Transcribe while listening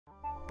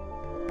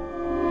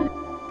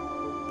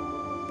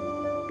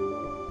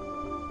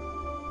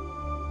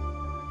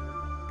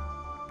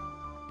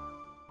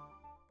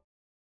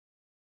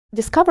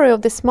Discovery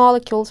of these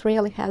molecules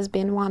really has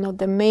been one of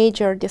the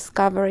major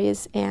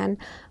discoveries in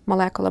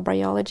molecular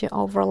biology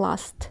over the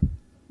last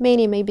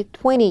maybe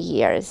 20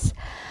 years.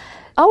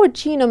 Our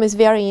genome is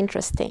very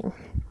interesting.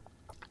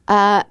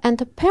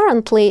 And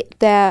apparently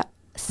the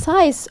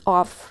size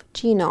of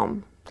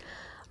genome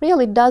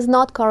really does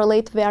not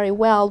correlate very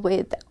well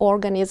with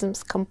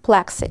organism's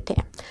complexity.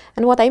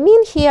 And what I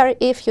mean here,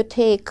 if you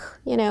take,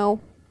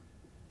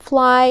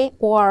 fly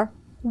or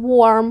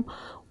worm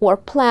or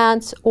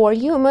plants or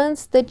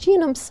humans, the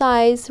genome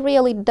size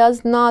really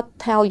does not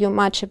tell you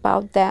much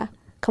about the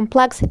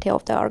complexity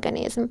of the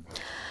organism.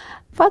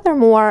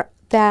 Furthermore,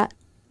 the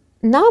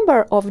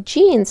number of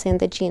genes in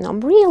the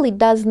genome really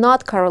does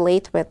not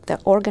correlate with the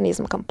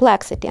organism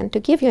complexity. And to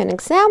give you an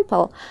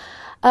example,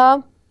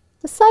 the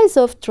size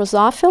of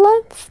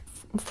Drosophila,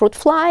 fruit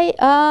fly,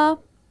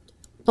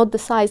 not the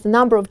size, the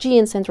number of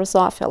genes in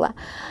Drosophila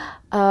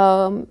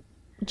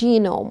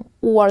genome,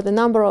 or the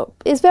number of,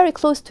 is very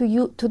close to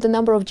the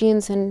number of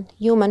genes in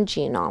human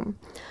genome.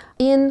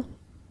 In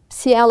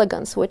C.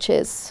 elegans, which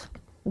is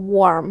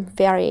worm,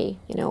 very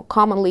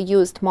commonly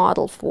used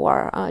model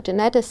for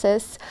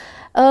geneticists,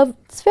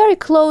 it's very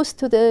close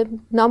to the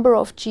number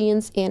of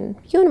genes in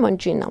human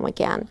genome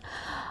again.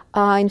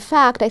 In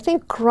fact, I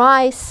think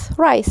rice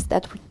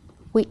that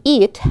we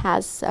eat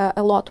has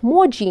a lot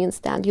more genes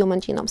than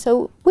human genome.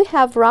 So we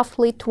have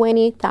roughly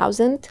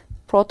 20,000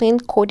 protein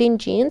coding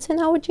genes in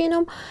our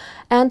genome,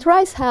 and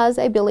rice has,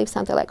 I believe,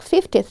 something like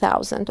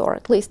 50,000, or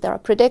at least there are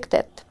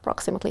predicted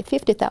approximately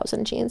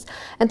 50,000 genes.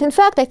 And in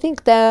fact, I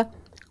think the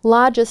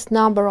largest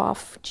number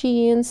of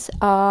genes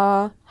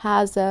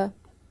has a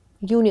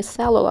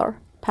unicellular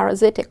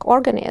parasitic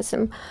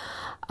organism,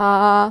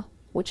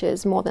 which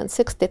is more than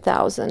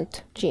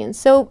 60,000 genes.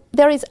 So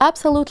there is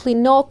absolutely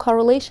no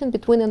correlation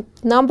between the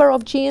number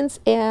of genes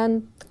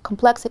and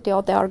complexity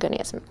of the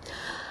organism.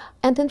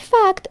 And in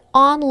fact,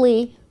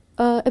 only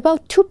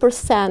about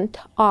 2%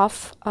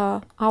 of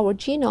our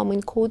genome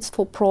encodes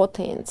for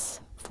proteins,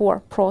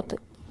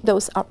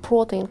 those are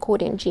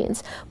protein-coding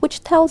genes,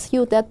 which tells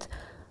you that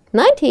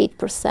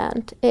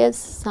 98% is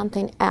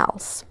something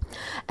else.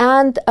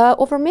 And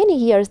over many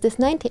years, this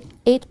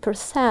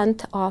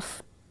 98%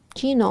 of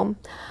genome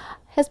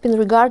has been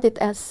regarded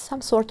as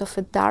some sort of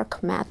a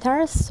dark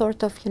matter,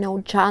 sort of,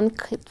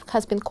 junk. It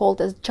has been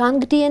called as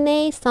junk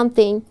DNA.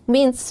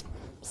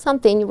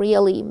 Something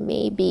really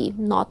maybe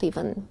not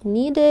even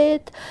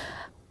needed,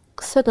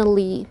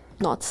 certainly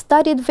not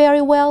studied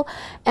very well.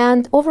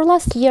 And over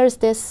last years,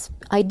 this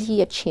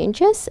idea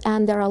changes,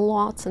 and there are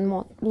lots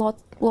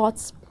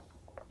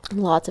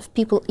of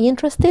people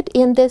interested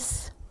in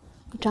this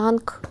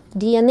junk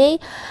DNA.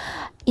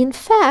 In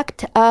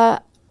fact,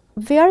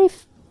 very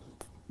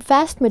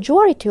vast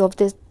majority of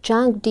this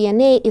junk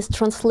DNA is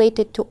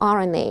translated to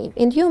RNA.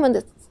 In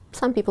human,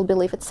 some people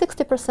believe it's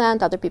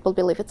 60%, other people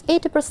believe it's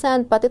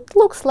 80%, but it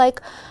looks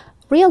like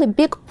really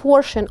big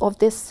portion of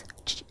this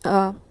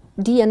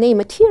DNA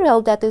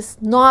material that is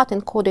not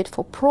encoded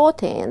for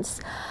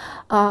proteins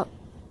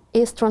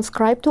is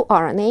transcribed to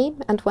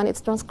RNA. And when it's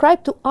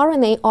transcribed to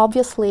RNA,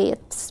 obviously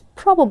it's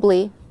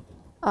probably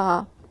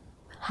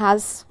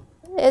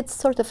it's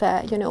sort of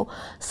a,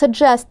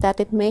 suggests that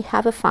it may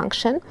have a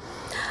function.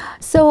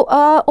 So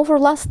over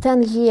the last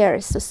 10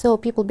 years, so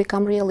people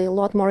become really a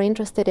lot more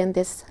interested in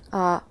this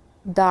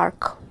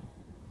dark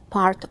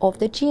part of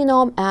the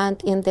genome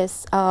and in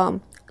this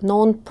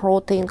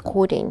non-protein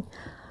coding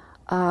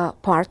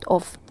part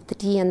of the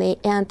DNA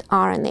and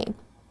RNA.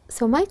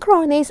 So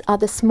microRNAs are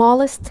the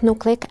smallest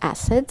nucleic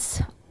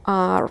acids,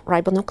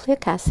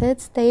 ribonucleic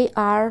acids. They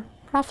are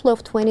roughly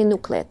of 20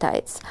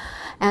 nucleotides.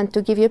 And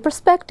to give you a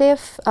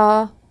perspective,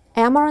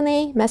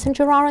 mRNA,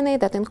 messenger RNA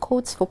that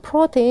encodes for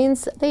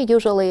proteins, they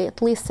usually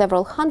at least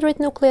several hundred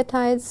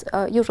nucleotides,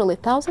 usually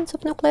thousands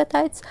of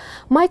nucleotides.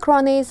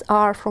 MicroRNAs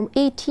are from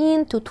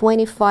 18 to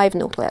 25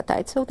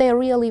 nucleotides, so they're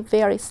really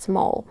very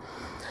small,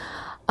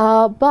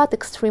 but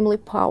extremely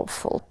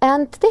powerful.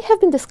 And they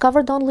have been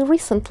discovered only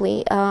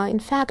recently. In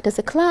fact, as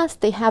a class,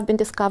 they have been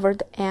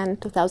discovered in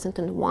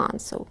 2001,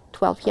 so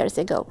 12 years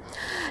ago.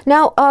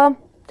 Now,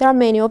 there are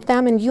many of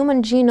them. In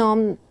human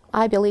genome,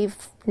 I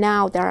believe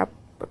now there are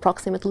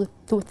approximately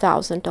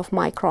 2,000 of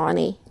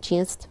microRNA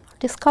genes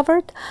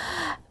discovered,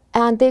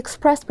 and they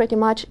express pretty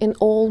much in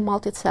all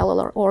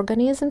multicellular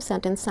organisms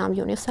and in some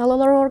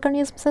unicellular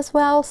organisms as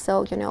well.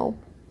 So,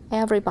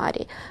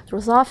 everybody,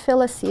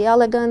 Drosophila, C.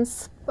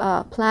 elegans,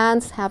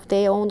 plants have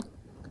their own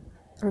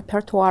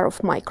repertoire of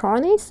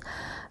microRNAs.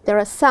 There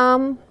are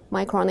some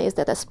microRNAs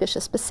that are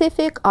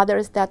species-specific,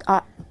 others that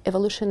are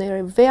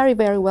evolutionary very,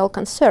 very well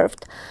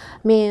conserved.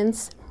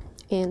 Means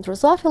in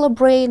Drosophila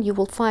brain, you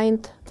will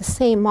find the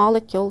same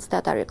molecules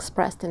that are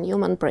expressed in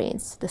human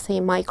brains, the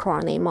same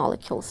microRNA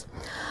molecules.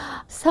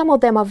 Some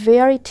of them are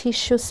very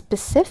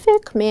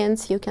tissue-specific,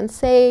 means you can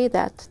say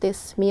that this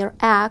smear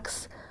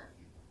X,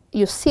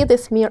 you see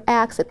this smear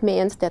X, it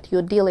means that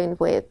you're dealing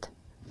with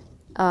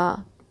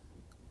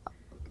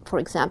for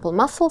example,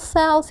 muscle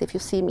cells. If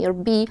you see mere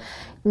B,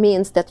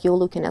 means that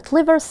you're looking at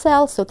liver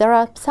cells. So there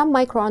are some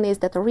microRNAs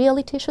that are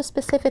really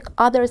tissue-specific,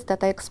 others that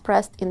are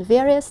expressed in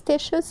various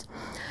tissues.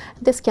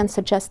 This can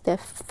suggest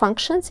their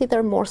functions,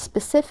 either more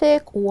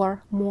specific or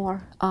more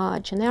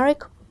generic.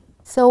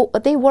 So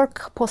they work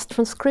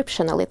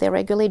post-transcriptionally. They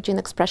regulate gene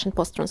expression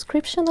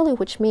post-transcriptionally,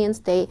 which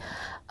means they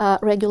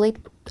regulate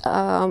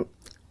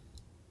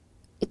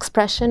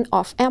expression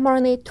of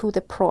mRNA to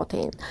the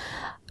protein.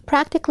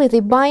 Practically,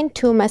 they bind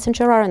to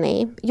messenger RNA,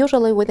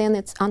 usually within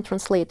its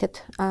untranslated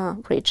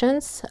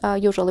regions,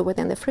 usually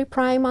within the 3'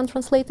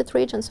 untranslated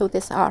region, so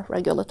these are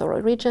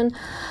regulatory region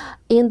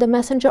in the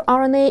messenger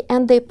RNA,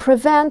 and they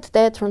prevent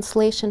their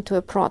translation to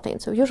a protein.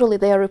 So usually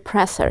they are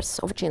repressors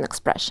of gene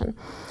expression.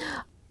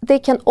 They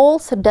can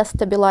also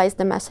destabilize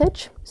the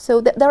message. So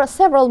there are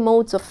several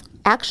modes of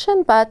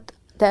action, but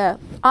the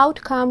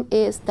outcome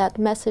is that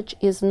message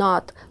is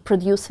not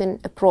producing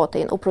a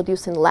protein or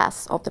producing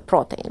less of the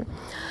protein.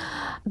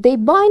 They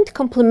bind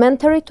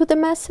complementary to the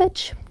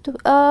message,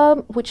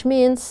 which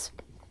means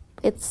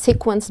it's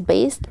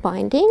sequence-based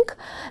binding.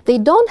 They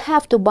don't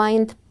have to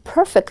bind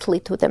perfectly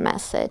to the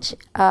message.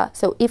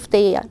 So if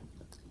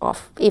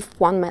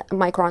one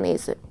microRNA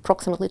is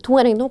approximately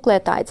 20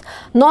 nucleotides,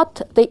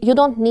 you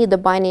don't need the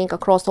binding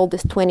across all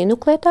these 20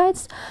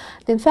 nucleotides.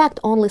 In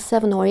fact, only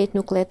 7 or 8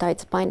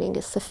 nucleotides binding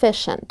is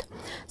sufficient.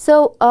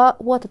 So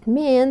what it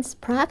means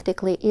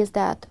practically is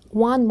that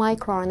one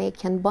microRNA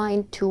can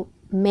bind to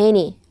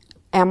many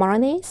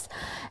mRNAs,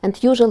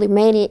 and usually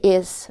many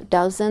is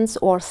dozens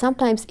or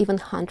sometimes even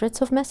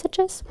hundreds of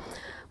messages,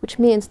 which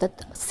means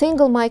that a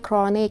single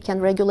microRNA can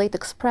regulate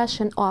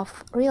expression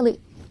of really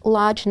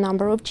large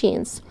number of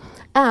genes.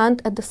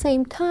 And at the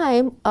same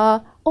time,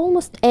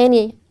 almost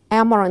any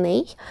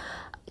mRNA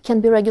can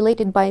be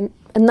regulated by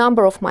a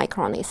number of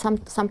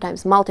microRNAs,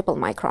 sometimes multiple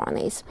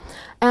microRNAs.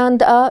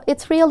 And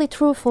it's really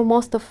true for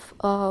most of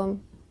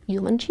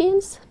human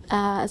genes,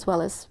 as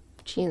well as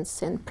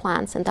genes in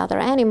plants and other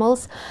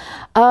animals.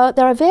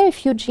 There are very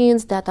few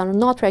genes that are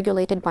not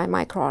regulated by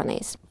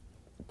microRNAs.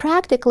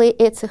 Practically,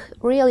 it's a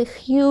really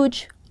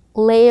huge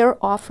layer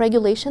of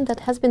regulation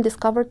that has been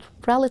discovered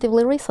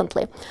relatively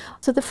recently.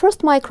 So the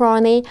first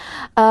microRNA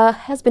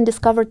has been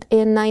discovered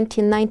in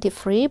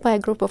 1993 by a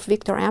group of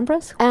Victor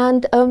Ambros,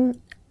 and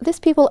these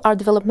people are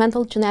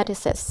developmental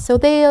geneticists. So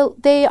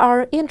they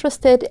were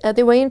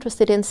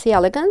interested in C.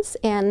 elegans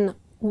and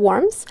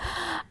worms,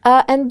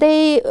 and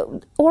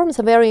worms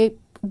are very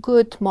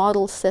good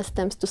model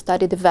systems to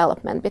study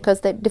development,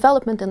 because the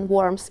development in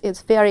worms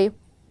is very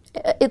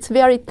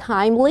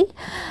timely.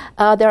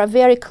 There are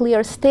very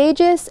clear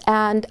stages,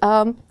 and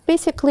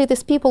basically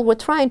these people were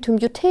trying to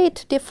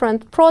mutate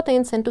different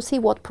proteins and to see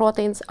what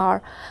proteins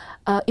are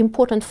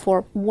important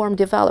for worm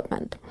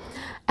development.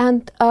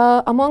 And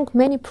among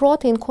many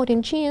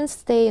protein-coding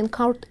genes, they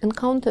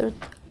encountered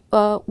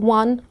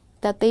one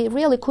that they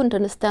really couldn't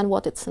understand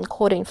what it's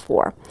encoding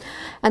for.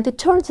 And it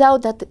turns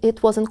out that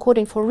it was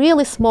encoding for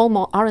really small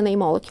RNA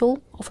molecule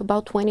of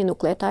about 20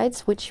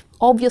 nucleotides, which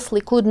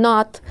obviously could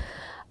not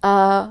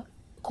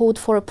code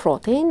for a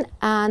protein.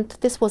 And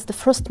this was the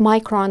first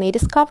microRNA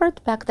discovered.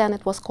 Back then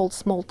it was called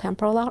small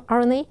temporal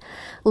RNA.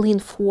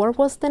 Lin4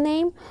 was the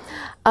name.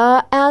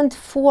 And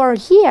for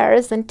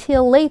years,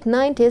 until late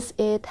 90s,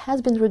 it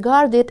has been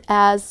regarded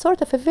as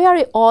sort of a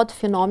very odd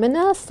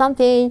phenomena,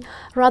 something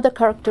rather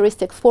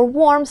characteristic for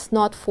worms,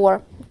 not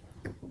for,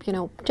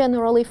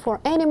 generally for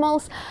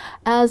animals,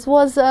 as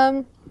was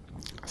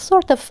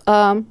sort of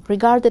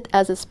regarded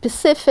as a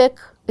specific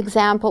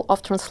example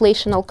of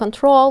translational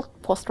control,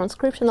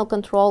 post-transcriptional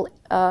control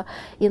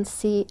in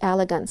C.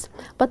 elegans.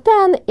 But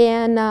then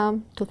in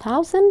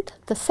 2000,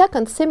 the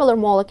second similar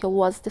molecule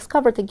was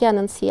discovered again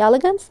in C.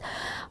 elegans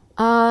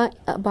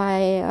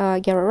by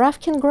Gary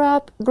Rafkin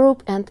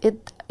group,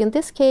 and in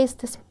this case,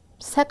 this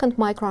second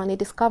microRNA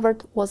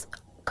discovered was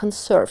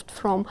conserved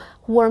from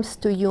worms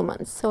to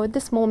humans. So at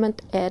this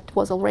moment, it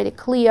was already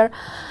clear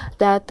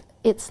that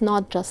it's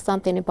not just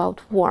something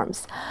about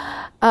worms.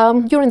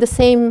 During the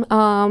same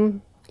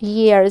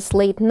years,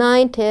 late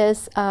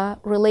 90s,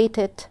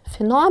 related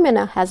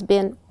phenomena has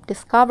been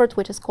discovered,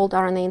 which is called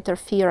RNA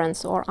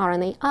interference, or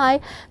RNAi.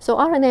 So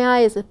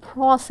RNAi is a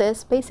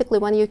process basically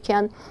when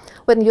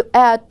you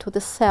add to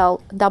the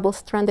cell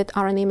double-stranded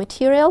RNA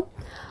material,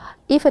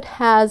 if it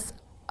has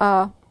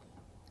an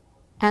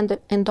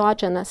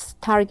endogenous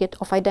target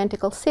of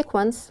identical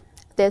sequence,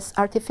 this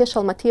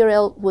artificial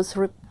material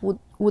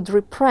would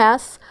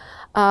repress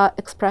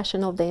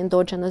expression of the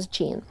endogenous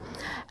gene.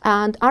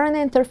 And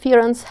RNA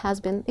interference has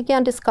been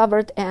again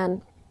discovered,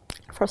 and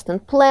first in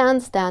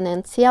plants, then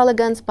in C.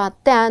 elegans, but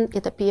then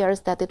it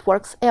appears that it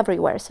works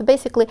everywhere. So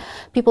basically,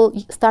 people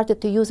started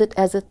to use it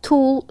as a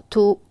tool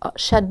to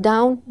shut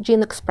down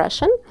gene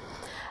expression,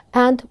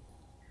 and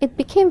it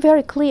became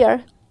very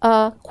clear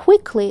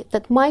quickly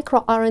that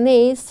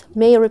microRNAs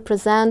may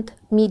represent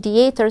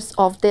mediators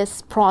of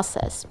this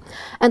process.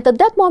 And at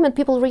that moment,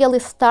 people really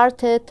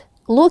started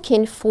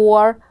looking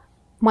for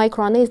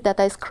microRNAs that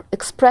are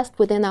expressed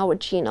within our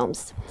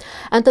genomes.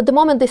 And at the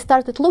moment they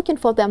started looking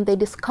for them, they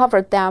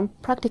discovered them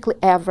practically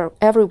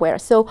everywhere.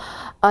 So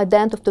at the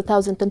end of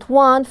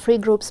 2001, 3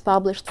 groups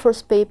published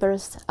first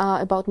papers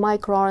about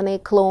microRNA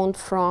cloned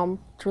from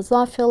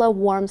Drosophila,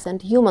 worms,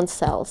 and human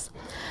cells.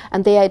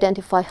 And they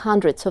identify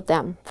hundreds of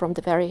them from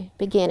the very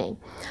beginning.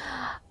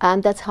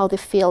 And that's how the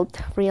field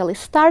really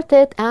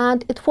started.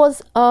 And it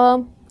was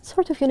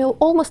sort of,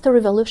 almost a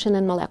revolution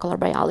in molecular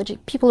biology.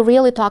 People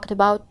really talked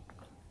about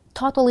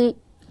totally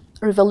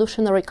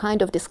revolutionary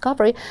kind of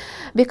discovery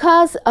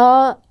because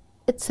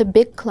it's a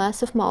big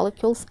class of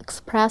molecules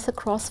expressed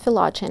across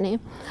phylogeny.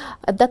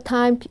 At that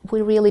time,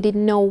 we really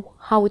didn't know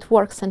how it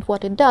works and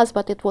what it does,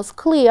 but it was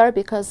clear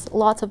because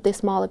lots of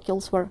these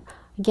molecules were,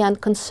 again,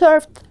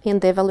 conserved in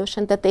the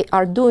evolution that they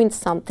are doing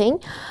something.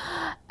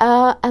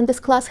 And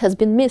this class has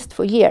been missed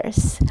for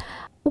years.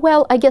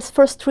 Well, I guess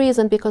first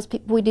reason because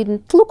we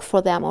didn't look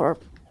for them, or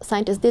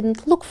scientists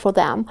didn't look for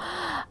them.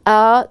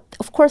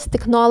 Of course,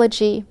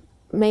 technology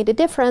made a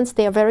difference.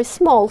 They are very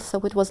small,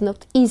 so it was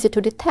not easy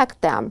to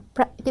detect them.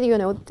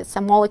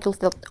 Some molecules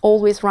that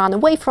always run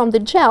away from the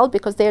gel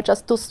because they are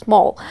just too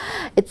small.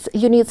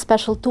 You need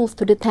special tools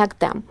to detect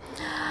them.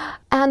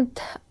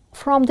 And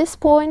from this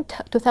point,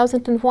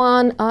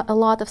 2001, a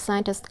lot of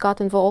scientists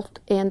got involved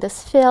in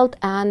this field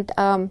and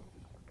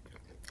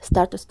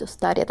started to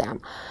study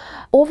them.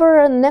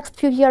 Over the next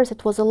few years,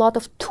 it was a lot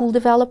of tool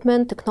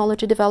development,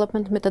 technology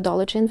development,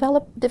 methodology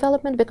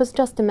development, because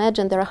just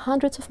imagine there are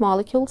hundreds of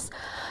molecules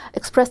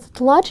expressed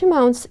at large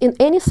amounts in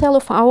any cell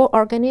of our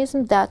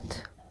organism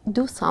that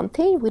do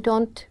something. We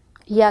don't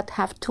yet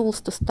have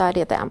tools to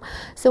study them.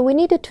 So we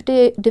needed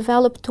to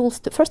develop tools,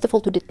 first of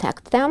all, to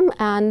detect them,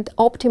 and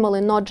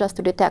optimally not just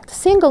to detect a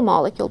single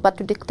molecule, but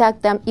to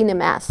detect them in a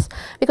mass.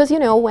 Because,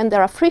 when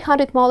there are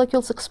 300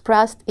 molecules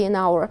expressed in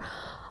our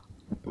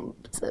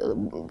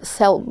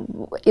cell,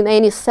 in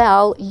any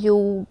cell,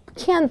 you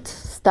can't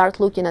start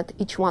looking at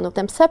each one of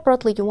them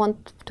separately. You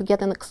want to get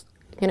an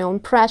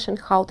impression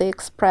how they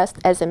expressed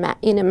as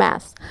in a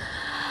mass.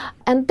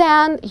 And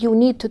then you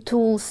need the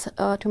tools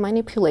to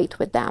manipulate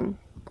with them.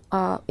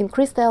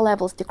 Increase their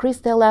levels, decrease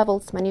their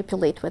levels,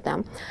 manipulate with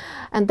them.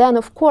 And then,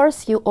 of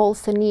course, you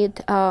also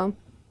need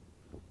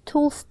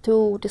tools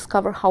to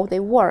discover how they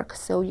work.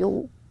 So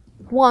you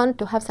want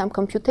to have some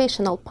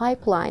computational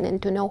pipeline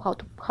and to know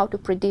how to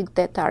predict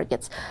their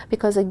targets.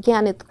 Because,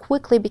 again, it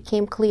quickly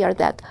became clear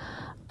that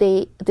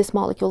these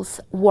molecules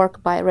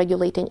work by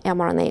regulating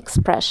mRNA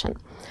expression.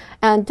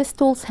 And these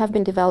tools have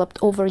been developed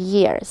over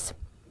years.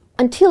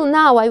 Until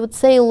now, I would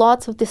say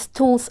lots of these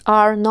tools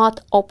are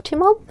not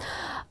optimal.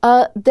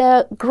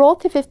 The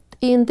growth of it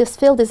in this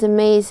field is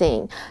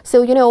amazing.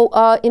 So,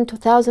 in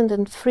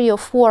 2003 or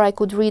 4, I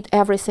could read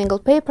every single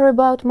paper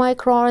about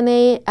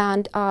microRNA,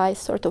 and I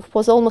sort of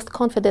was almost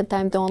confident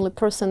I'm the only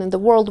person in the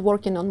world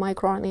working on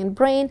microRNA in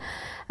brain.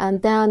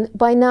 And then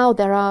by now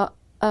there are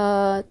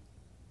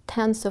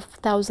tens of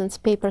thousands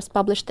of papers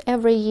published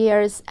every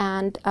year,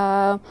 and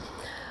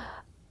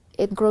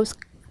it grows.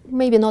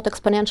 Maybe not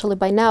exponentially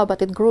by now,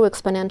 but it grew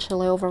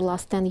exponentially over the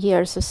last 10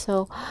 years or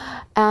so.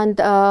 And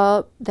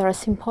there are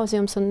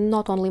symposiums on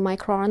not only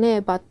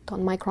microRNA, but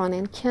on microRNA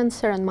in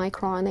cancer, and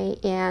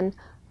microRNA in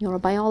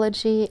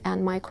neurobiology,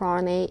 and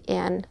microRNA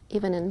in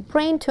even in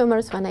brain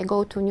tumors. When I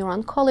go to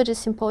neuro-oncology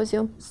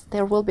symposiums,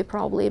 there will be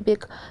probably a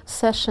big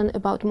session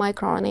about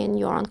microRNA in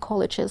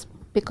neuro-oncology,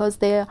 because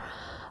they are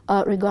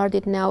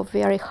regarded now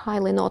very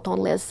highly, not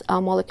only as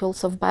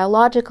molecules of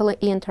biological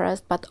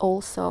interest, but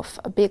also of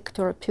a big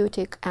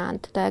therapeutic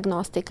and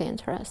diagnostic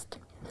interest.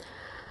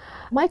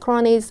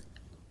 MicroRNA is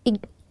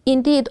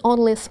indeed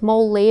only a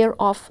small layer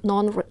of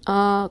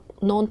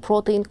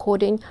non-protein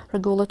coding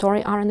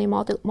regulatory RNA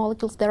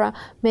molecules. There are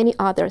many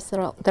others.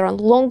 There are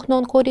long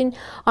non-coding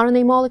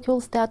RNA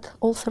molecules that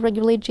also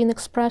regulate gene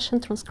expression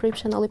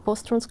transcriptionally,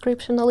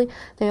 post-transcriptionally.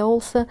 They are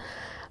also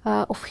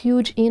of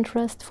huge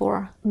interest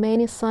for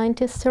many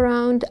scientists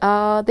around.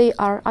 They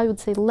are, I would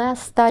say,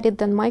 less studied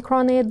than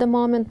microRNA at the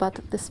moment, but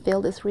this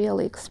field is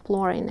really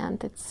exploring,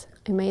 and it's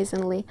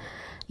amazingly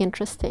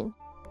interesting.